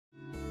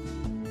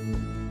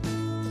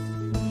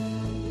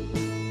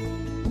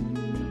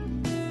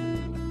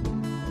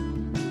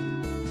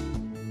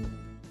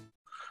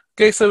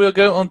Okay, so we'll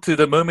go on to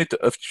the moment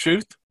of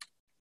truth.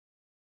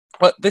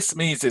 What this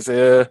means is,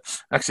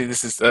 actually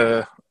this is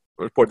a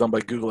report done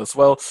by Google as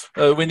well,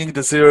 winning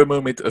the zero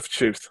moment of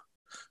truth.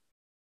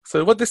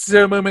 So what this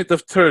zero moment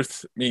of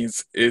truth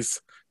means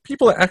is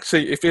people are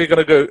actually, if they're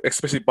going to go,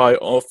 especially buy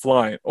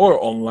offline or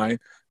online,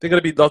 they're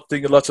going to be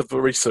doing lots of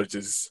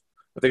researches.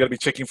 They're going to be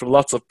checking for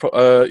lots of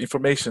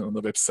information on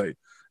the website.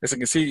 As you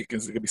can see, you're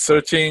going to be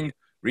searching,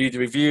 read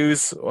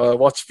reviews,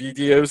 watch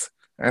videos,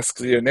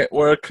 ask your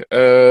network,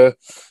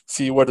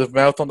 see word of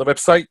mouth on the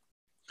website.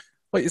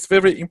 What is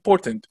very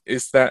important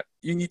is that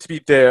you need to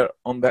be there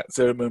on that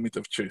zero moment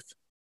of truth.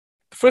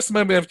 The first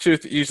moment of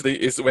truth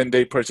usually is when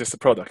they purchase the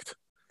product.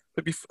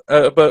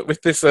 But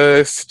with this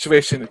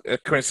situation,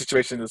 current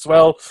situation as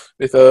well,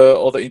 with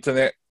all the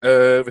internet,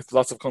 with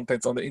lots of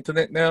contents on the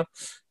internet now,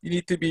 you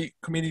need to be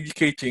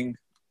communicating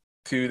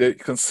to the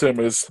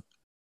consumers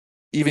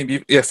even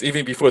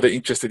before they're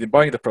interested in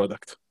buying the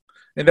product.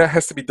 And that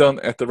has to be done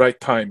at the right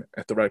time,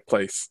 at the right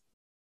place.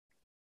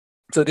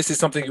 So this is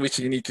something which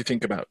you need to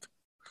think about.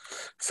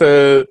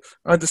 So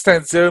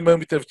understand zero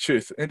moment of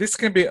truth. And this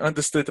can be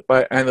understood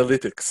by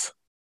analytics.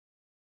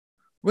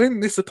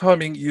 When is the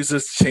timing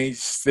users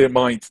change their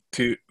mind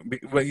to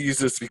when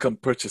users become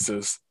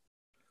purchasers?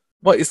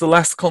 What is the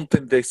last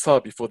content they saw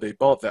before they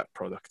bought that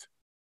product?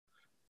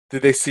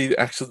 Did they see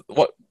actual,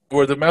 what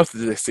word of mouth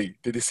did they see?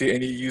 Did they see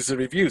any user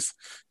reviews?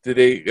 Did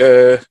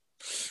they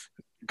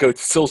go to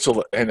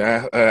social and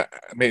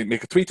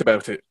make a tweet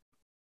about it?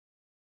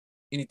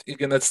 You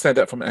can understand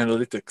that from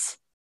analytics.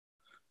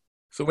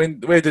 So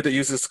where did the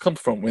users come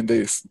from when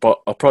they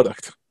bought a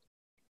product?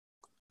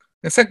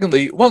 And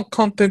secondly, what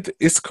content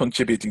is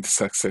contributing to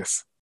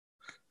success?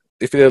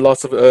 If there are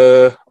lots of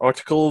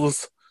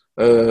articles,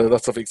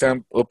 lots of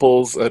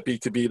examples,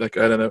 B2B, like,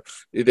 I don't know,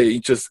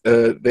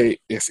 they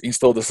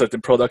installed a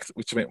certain product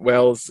which went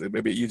well, so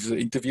maybe user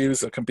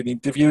interviews or company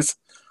interviews.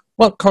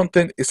 What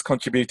content is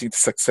contributing to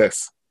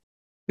success?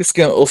 This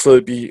can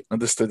also be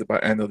understood by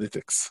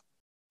analytics.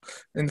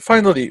 And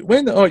finally,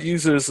 when are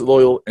users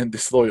loyal and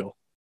disloyal?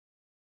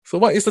 So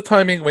what is the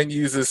timing when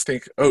users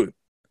think, oh,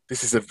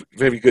 this is a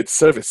very good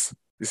service,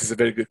 this is a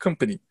very good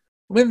company?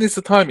 When is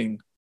the timing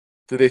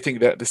do they think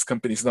that this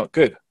company is not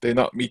good? They're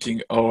not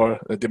meeting our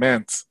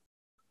demands,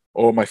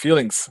 or my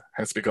feelings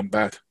has become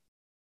bad.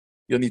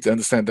 You'll need to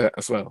understand that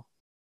as well.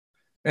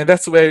 And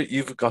that's where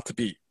you've got to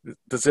be.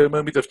 The zero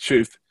moment of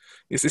truth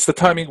is the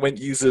timing when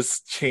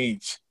users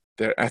change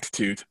their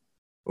attitude,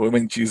 or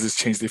when users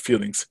change their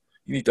feelings.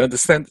 You need to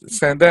understand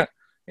that,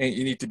 and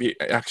you need to be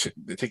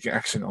taking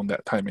action on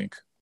that timing.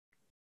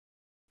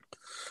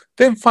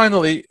 Then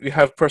finally, we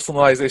have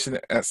personalization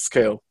at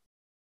scale.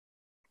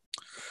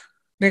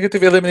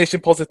 Negative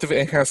elimination, positive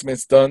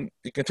enhancements done.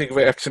 You can think of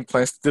action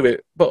plans to do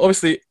it, but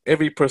obviously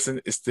every person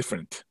is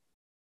different.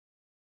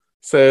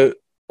 So,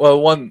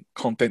 well, one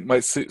content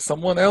might suit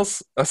someone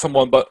else,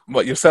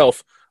 but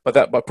yourself, but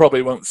that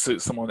probably won't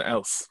suit someone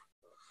else.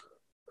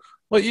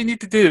 What you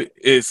need to do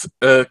is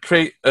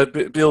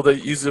build a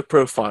user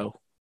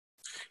profile.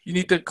 You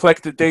need to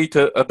collect the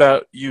data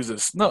about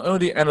users, not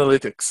only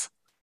analytics.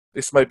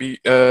 This might be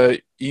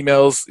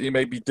emails. You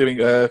may be doing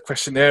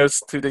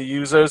questionnaires to the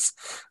users.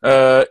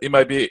 It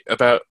might be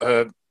about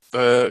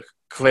a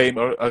claim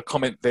or a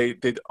comment they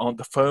did on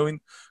the phone.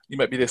 It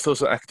might be their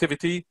social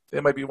activity.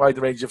 There might be a wide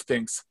range of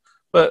things.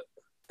 But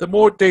the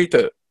more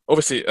data,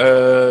 obviously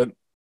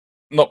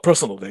not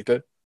personal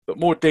data, but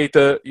more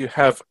data you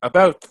have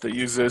about the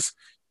users,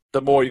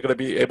 the more you're going to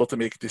be able to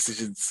make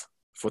decisions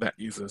for that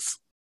users.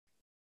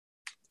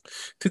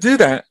 To do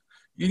that,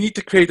 you need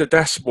to create a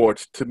dashboard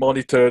to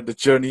monitor the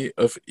journey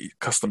of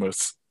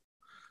customers.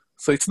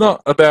 So it's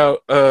not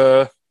about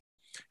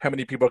how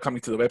many people are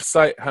coming to the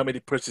website, how many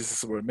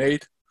purchases were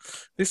made.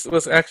 This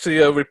was actually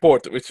a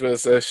report which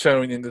was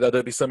shown in the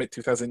Adobe Summit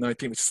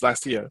 2019, which is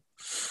last year.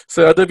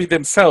 So Adobe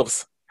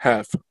themselves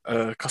have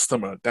a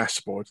customer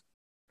dashboard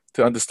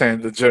to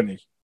understand the journey.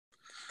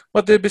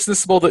 But their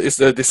business model is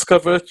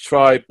discover,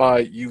 try, buy,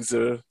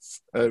 user,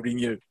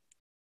 renew.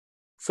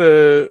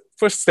 So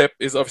first step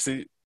is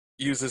obviously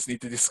users need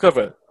to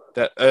discover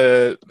that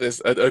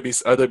there's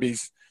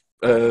Adobe's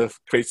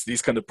creates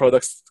these kind of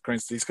products,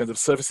 creates these kinds of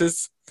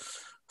services.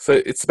 So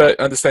it's about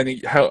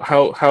understanding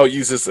how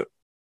users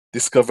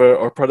discover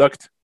our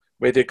product,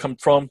 where they come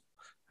from,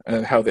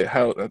 and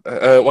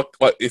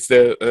what is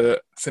their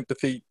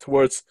sympathy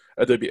towards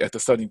Adobe at the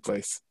starting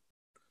place.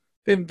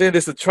 Then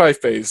there's the try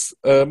phase.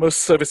 Most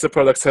service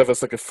products have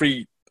like a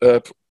free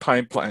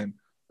time plan,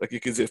 like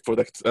you can say for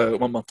like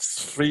 1 month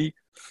free.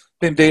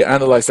 Then they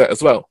analyze that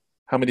as well.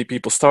 How many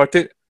people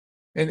started?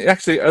 And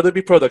actually,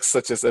 Adobe products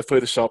such as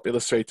Photoshop,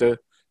 Illustrator,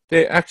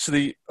 they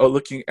actually are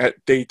looking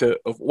at data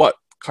of what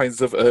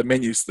kinds of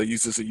menus the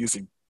users are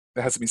using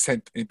that has been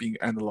sent and being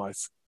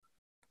analyzed.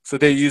 So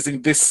they're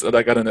using this,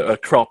 like, I don't know, a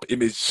crop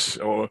image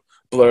or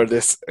blur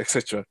this,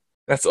 etc.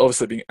 That's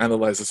also being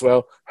analyzed as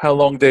well. How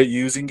long they're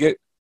using it.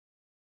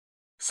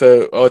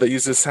 So are the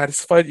users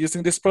satisfied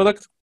using this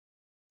product?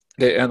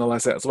 They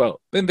analyze that as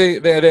well. Then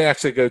they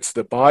actually go to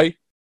the buy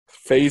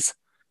phase.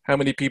 how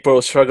many people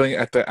are struggling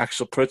at the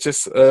actual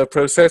purchase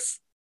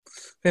process.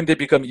 Then they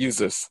become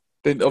users.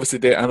 Then obviously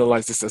they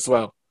analyze this as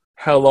well.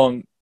 How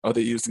long are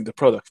they using the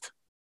product?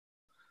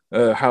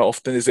 How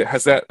often is it?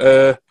 Has that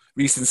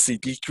recency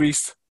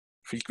decreased?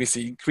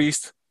 Frequency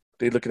increased?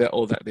 They look at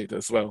all that data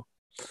as well.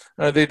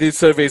 They did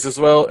surveys as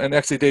well, and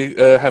actually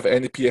they have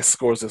NPS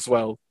scores as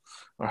well.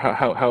 Or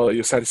how are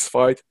you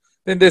satisfied?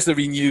 Then there's the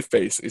renew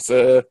phase. It's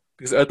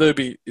because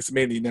Adobe is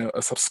mainly now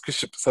a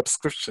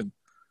subscription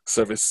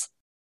service.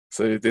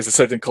 So there's a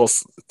certain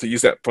cost to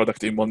use that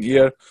product in 1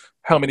 year.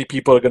 How many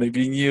people are going to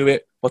renew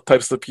it? What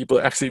types of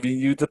people actually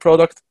renewed the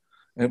product,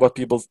 and what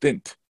people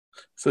didn't.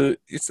 So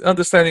it's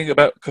understanding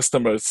about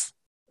customers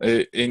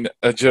in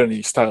a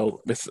journey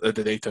style with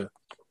the data.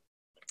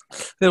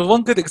 There's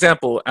one good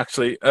example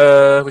actually,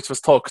 which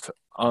was talked.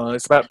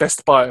 It's about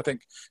Best Buy. I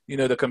think you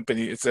know the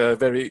company. It's a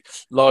very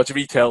large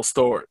retail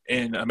store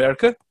in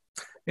America.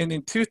 And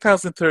in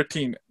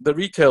 2013, the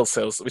retail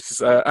sales, which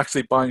is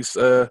actually buying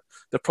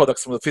the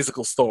products from the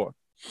physical store,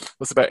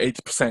 was about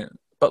 80%.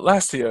 But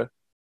last year,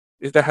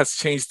 that has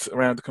changed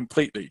around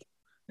completely.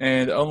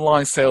 And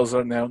online sales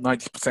are now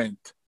 90%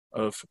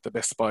 of the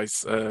Best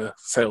Buy's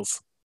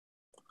sales.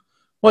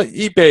 What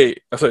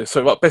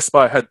what Best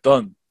Buy had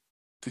done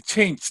to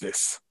change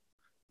this,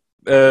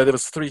 there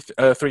was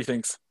three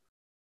things.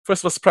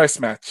 First was price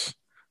match.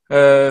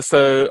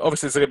 So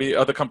obviously there's going to be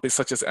other companies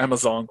such as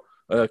Amazon,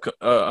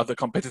 other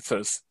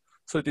competitors.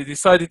 So they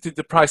decided to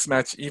do price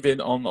match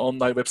even on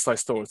online website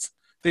stores.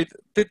 They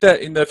did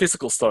that in the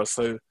physical store.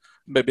 So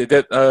maybe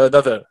that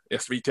another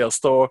retail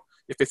store.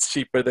 If it's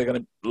cheaper, they're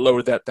going to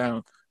lower that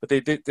down. But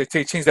they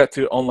changed that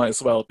to online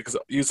as well because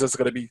users are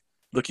going to be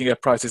looking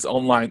at prices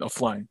online,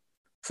 offline.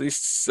 So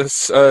it's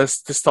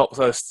just to stop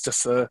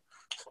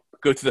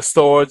go to the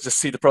store, just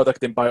see the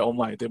product, and buy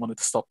online. They wanted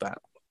to stop that.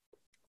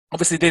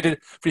 Obviously, they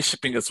did free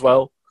shipping as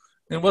well.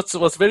 And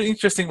what's very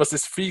interesting was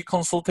this free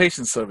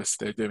consultation service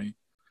they're doing.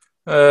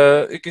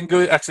 You can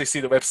go actually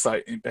see the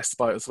website in Best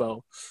Buy as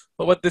well.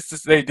 But what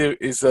they do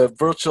is a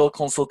virtual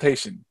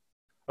consultation.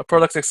 A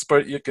product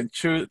expert you can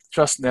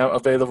trust now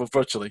available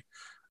virtually.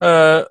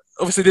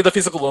 Obviously, they're the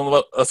physical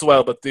one as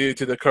well, but due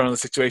to the current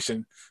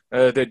situation,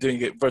 they're doing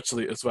it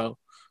virtually as well.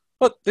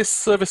 What this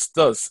service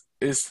does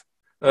is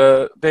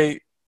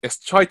they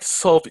try to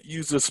solve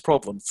users'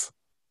 problems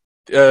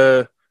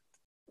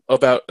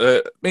about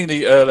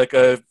mainly like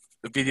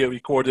video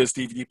recorders,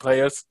 DVD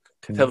players,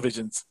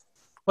 televisions.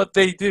 What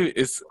they do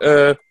is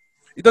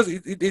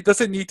it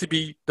doesn't need to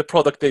be the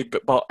product they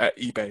bought at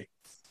eBay.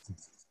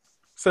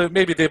 So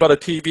maybe they bought a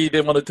TV, they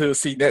wanted to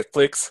see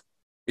Netflix,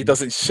 it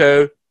doesn't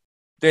show,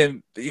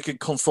 then you can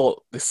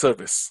consult this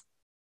service.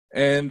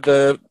 And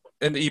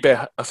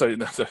eBay,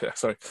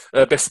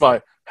 Best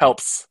Buy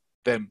helps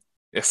them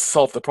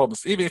solve the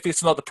problems, even if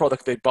it's not the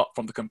product they bought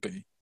from the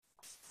company.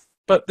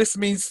 But this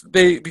means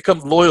they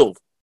become loyal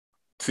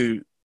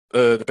to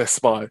the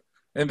Best Buy,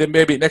 and then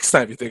maybe next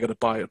time if they're going to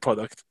buy a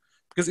product.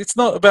 Because it's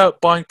not about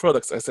buying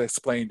products, as I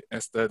explained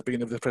at the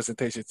beginning of the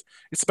presentation.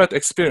 It's about the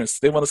experience.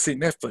 They want to see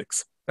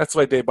Netflix. That's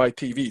why they buy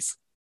TVs.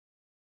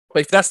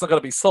 But if that's not going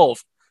to be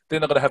solved,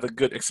 they're not going to have a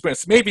good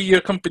experience. Maybe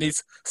your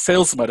company's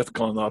sales might have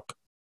gone up,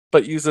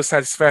 but user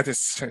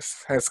satisfaction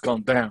has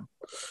gone down.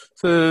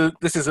 So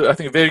this is, I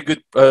think, a very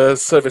good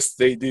service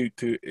they do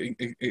to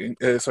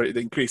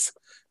increase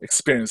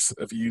experience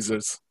of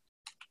users.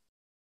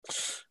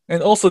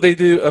 And also they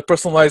do a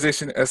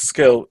personalization at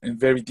scale in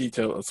very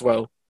detail as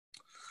well.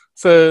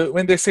 So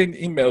when they send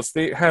emails,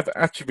 they have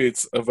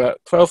attributes of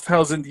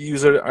 12,000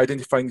 user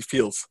identifying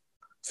fields.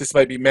 So this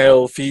might be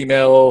male,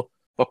 female,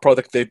 what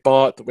product they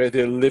bought, where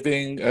they're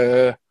living.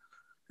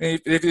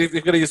 If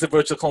you're going to use the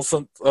virtual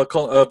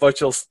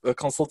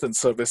consultant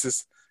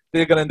services,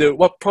 they're going to know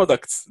what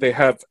products they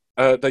have,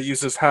 the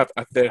users have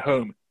at their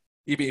home,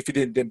 even if you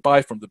didn't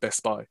buy from the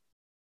Best Buy.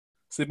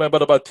 So they might buy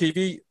about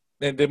TV,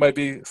 and they might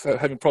be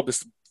having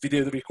problems with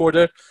video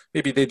recorder.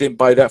 Maybe they didn't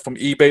buy that from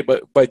eBay,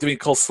 but by doing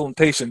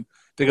consultation,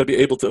 they're going to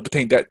be able to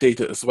obtain that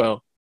data as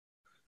well.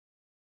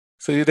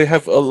 So they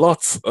have a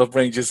lot of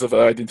ranges of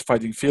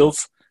identifying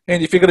fields.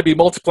 And if you're going to be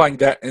multiplying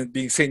that and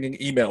being sending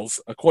emails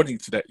according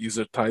to that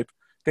user type,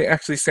 they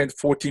actually send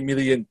 40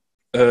 million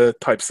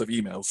types of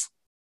emails.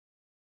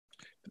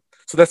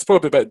 So that's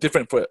probably about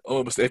different for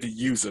almost every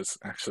users,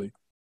 actually.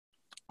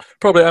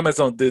 Probably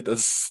Amazon did the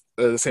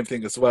same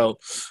thing as well.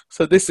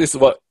 So this is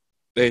what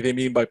they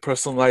mean by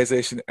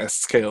personalization at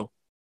scale.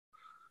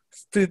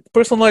 To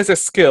personalize at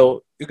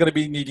scale, you're going to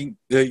be needing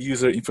the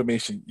user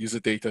information, user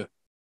data,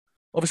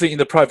 obviously in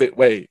a private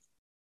way.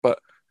 But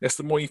as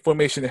the more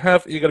information you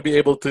have, you're going to be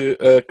able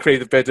to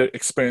create a better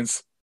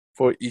experience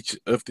for each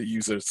of the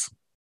users.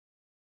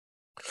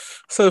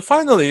 So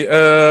finally,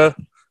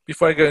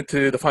 before I go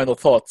into the final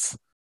thoughts,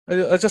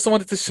 I just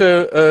wanted to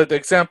show the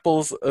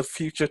examples of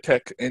future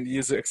tech and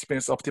user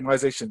experience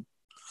optimization.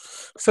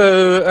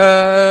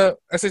 So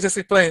as I just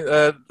explained,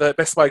 the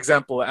Best Buy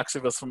example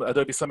actually was from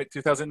Adobe Summit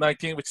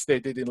 2019, which they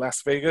did in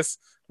Las Vegas,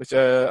 which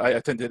I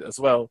attended as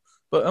well.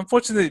 But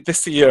unfortunately,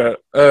 this year,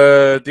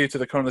 due to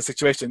the current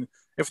situation,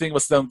 everything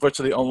was done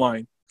virtually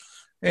online.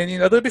 And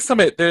in Adobe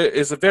Summit, there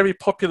is a very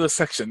popular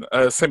section,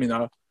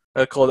 seminar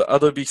called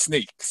Adobe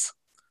Sneaks.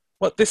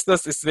 What this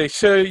does is they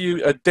show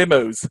you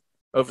demos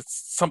of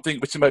something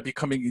which might be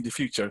coming in the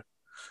future.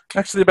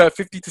 Actually, about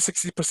 50 to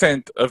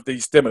 60% of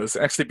these demos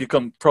actually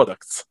become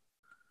products.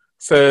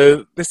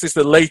 So this is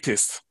the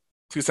latest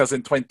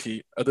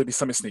 2020 Adobe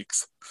Summit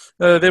Sneaks.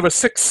 There were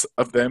 6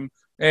 of them,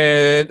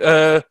 and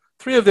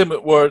 3 of them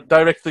were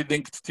directly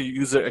linked to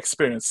user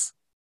experience.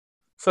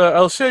 So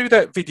I'll show you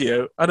that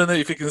video. I don't know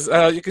if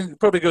you can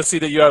probably go see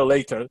the URL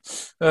later.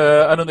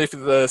 I don't know if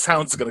the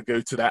sound's gonna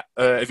go to that,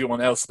 everyone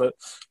else, but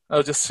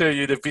I'll just show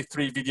you the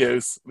 3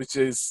 videos, which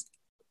is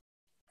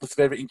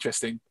very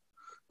interesting.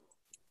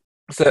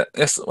 So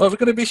yes, what we're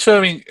gonna be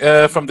showing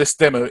from this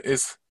demo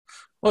is,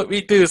 what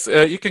we do is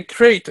you can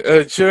create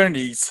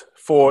journeys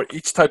for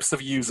each types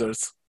of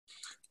users.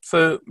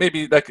 So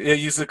maybe like a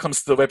user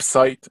comes to the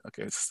website.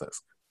 Okay, so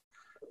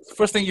the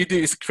first thing you do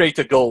is create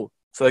a goal.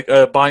 So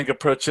like buying a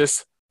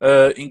purchase,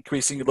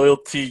 increasing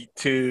loyalty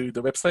to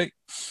the website.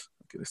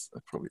 Okay, this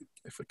probably,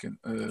 if I can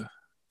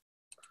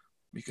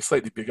make it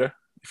slightly bigger,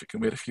 if you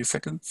can wait a few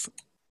seconds.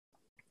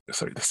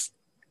 Sorry, this.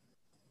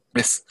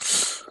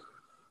 Yes.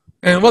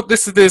 And what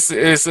this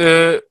is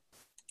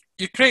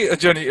you create a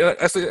journey.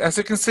 As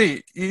you can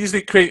see, you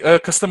usually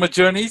create customer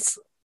journeys.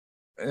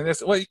 And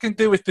what you can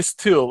do with this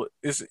tool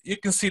is you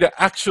can see the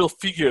actual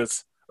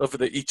figures of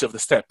each of the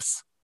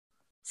steps.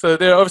 So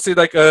they're obviously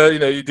like,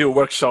 you do a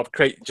workshop,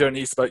 create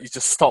journeys, but you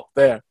just stop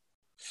there.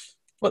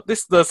 What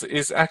this does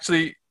is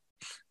actually,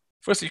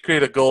 first you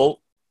create a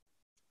goal.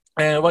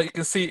 And what you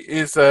can see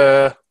is,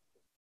 if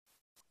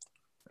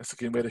you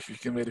can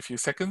wait a few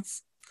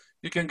seconds,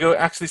 you can go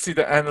actually see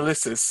the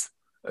analysis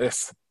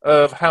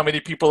of how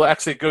many people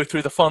actually go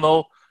through the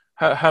funnel,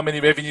 how many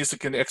revenues you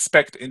can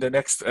expect in the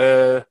next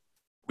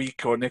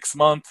week or next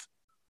month.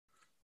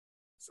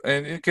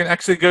 And you can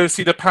actually go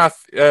see the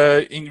path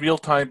in real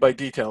time by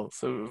detail.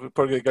 So we're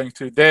probably going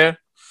through there,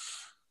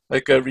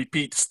 like a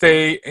repeat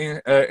stay,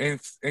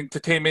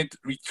 entertainment,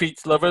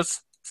 retreat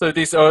lovers. So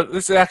this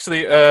is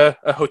actually a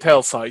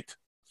hotel site.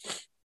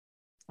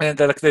 And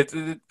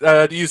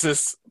the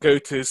users go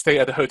to stay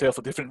at the hotel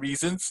for different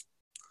reasons.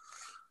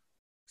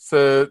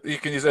 So you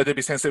can use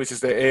Adobe Sensor, which is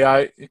the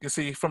AI. You can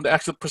see from the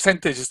actual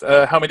percentages,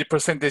 how many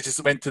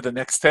percentages went to the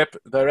next step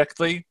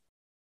directly.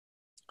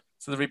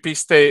 So the repeat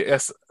stay,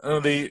 yes,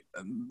 only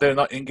they're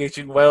not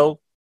engaging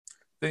well.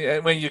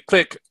 Then when you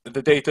click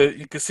the data,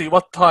 you can see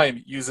what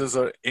time users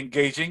are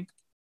engaging,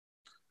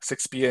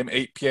 6 p.m.,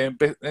 8 p.m.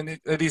 And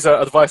these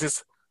are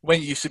advices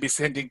when you should be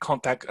sending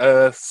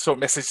short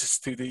messages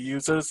to the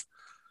users.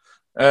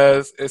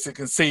 As you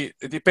can see,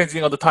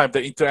 depending on the time,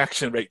 the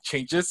interaction rate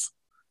changes.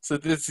 So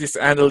this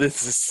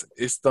analysis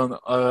is done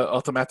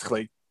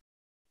automatically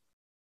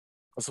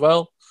as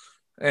well.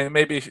 And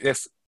maybe,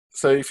 yes,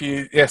 so if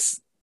you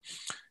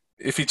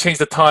change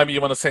the time you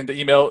want to send the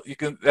email, you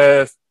can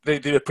they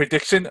do a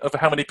prediction of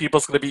how many people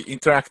is going to be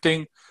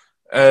interacting.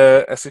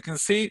 As you can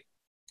see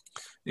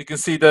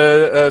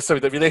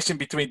the relation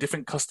between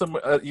different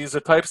customer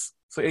user types.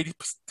 So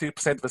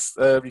 82%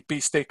 of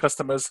repeat stay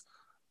customers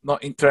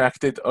not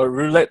interacted are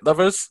roulette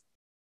lovers.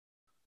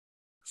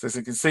 So as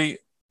you can see,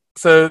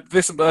 so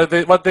this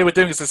what they were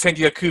doing is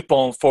sending a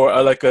coupon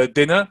for like a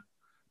dinner,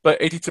 but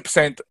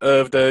 82%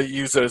 of the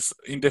users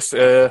in this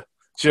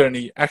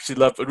journey actually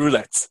love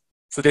roulettes.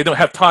 So they don't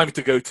have time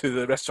to go to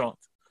the restaurant.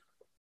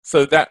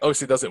 So that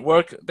obviously doesn't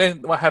work.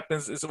 Then what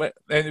happens is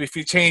if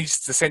you change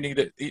the sending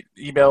the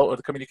email or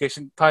the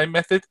communication time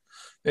method,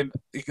 then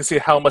you can see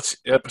how much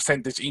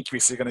percentage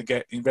increase you're going to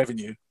get in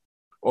revenue,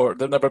 or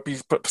the number of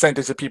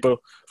percentage of people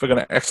who are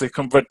going to actually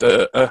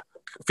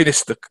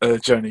finish the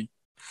journey.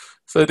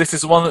 So this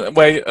is one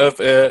way of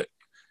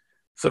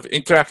sort of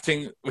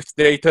interacting with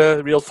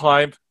data real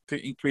time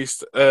to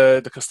increase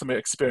the customer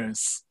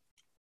experience.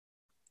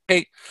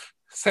 Okay.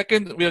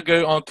 Second, we'll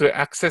go on to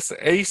Access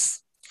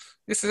Ace.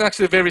 This is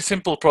actually a very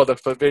simple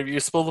product, but very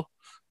useful.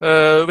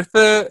 It's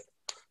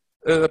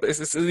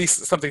at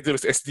least something to do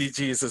with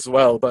SDGs as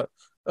well. But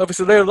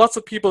obviously, there are lots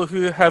of people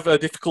who have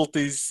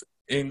difficulties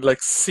in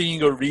like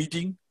seeing or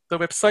reading the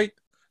website.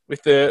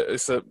 With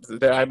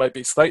their eye might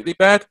be slightly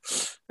bad,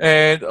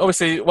 and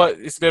obviously, what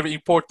is very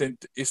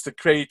important is to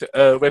create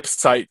a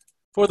website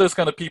for those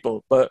kind of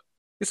people. But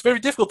it's very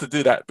difficult to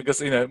do that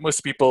because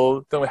most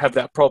people don't have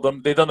that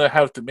problem. They don't know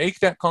how to make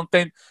that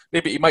content.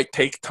 Maybe it might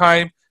take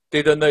time.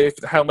 They don't know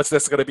how much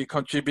that's going to be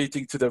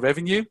contributing to the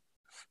revenue.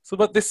 So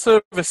what this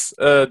service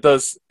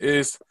does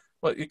is,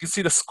 well, you can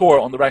see the score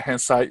on the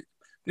right-hand side.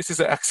 This is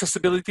an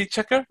accessibility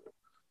checker.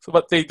 So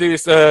what they do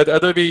is the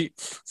Adobe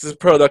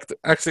product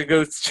actually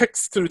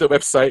checks through the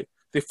website.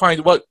 They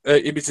find what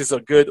images are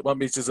good, what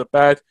images are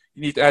bad.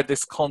 You need to add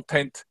this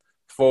content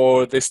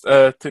for this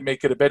to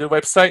make it a better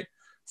website.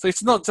 So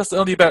it's not just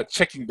only about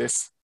checking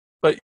this,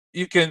 but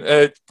you can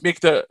make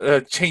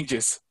the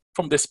changes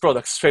from this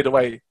product straight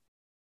away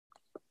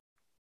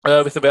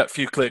with about a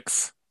few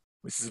clicks,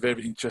 which is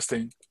very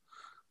interesting.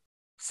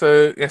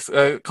 So yes,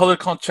 color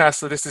contrast.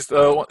 So this is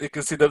you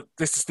can see that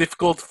this is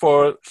difficult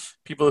for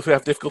people who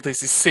have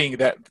difficulties in seeing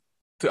that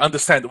to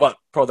understand what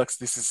products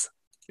this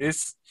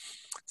is.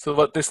 So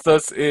what this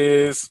does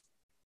is,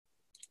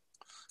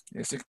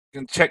 yes, you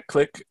can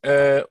click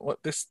what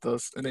this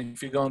does, and then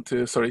if you go on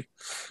to,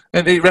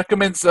 and it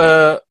recommends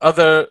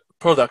other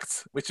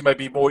products which might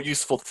be more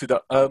useful to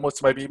the,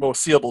 which might be more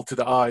seeable to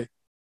the eye.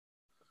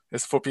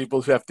 It's for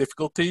people who have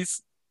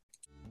difficulties.